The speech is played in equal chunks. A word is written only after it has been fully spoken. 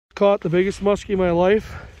caught the biggest muskie of my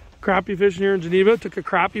life. Crappie fishing here in Geneva. Took a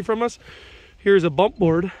crappie from us. Here's a bump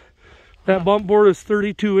board. That bump board is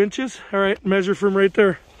 32 inches. All right, measure from right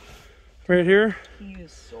there. Right here. He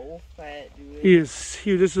is so fat, dude. He is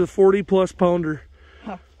huge. This is a 40+ pounder.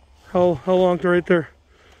 Huh. How long to right there?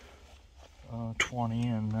 20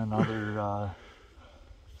 and another,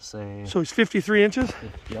 say... So he's 53 inches?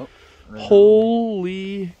 Yep. Right.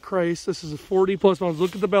 Holy Christ, this is a 40+ pounds.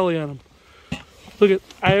 Look at the belly on him. Look at,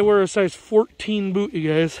 I wear a size 14 boot, you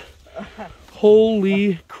guys.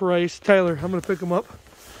 Holy Christ. Tyler, I'm going to pick him up.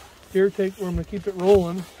 Here, I'm going to keep it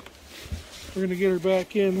rolling. We're going to get her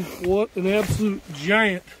back in. What an absolute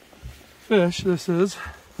giant fish this is.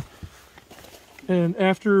 And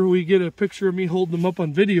after we get a picture of me holding them up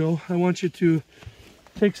on video, I want you to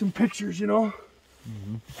take some pictures, you know?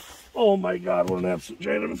 Mm-hmm. Oh my God, what an absolute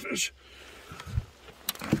giant of a fish.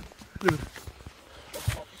 Dude.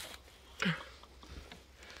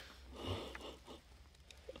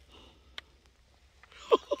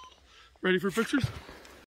 Ready for pictures?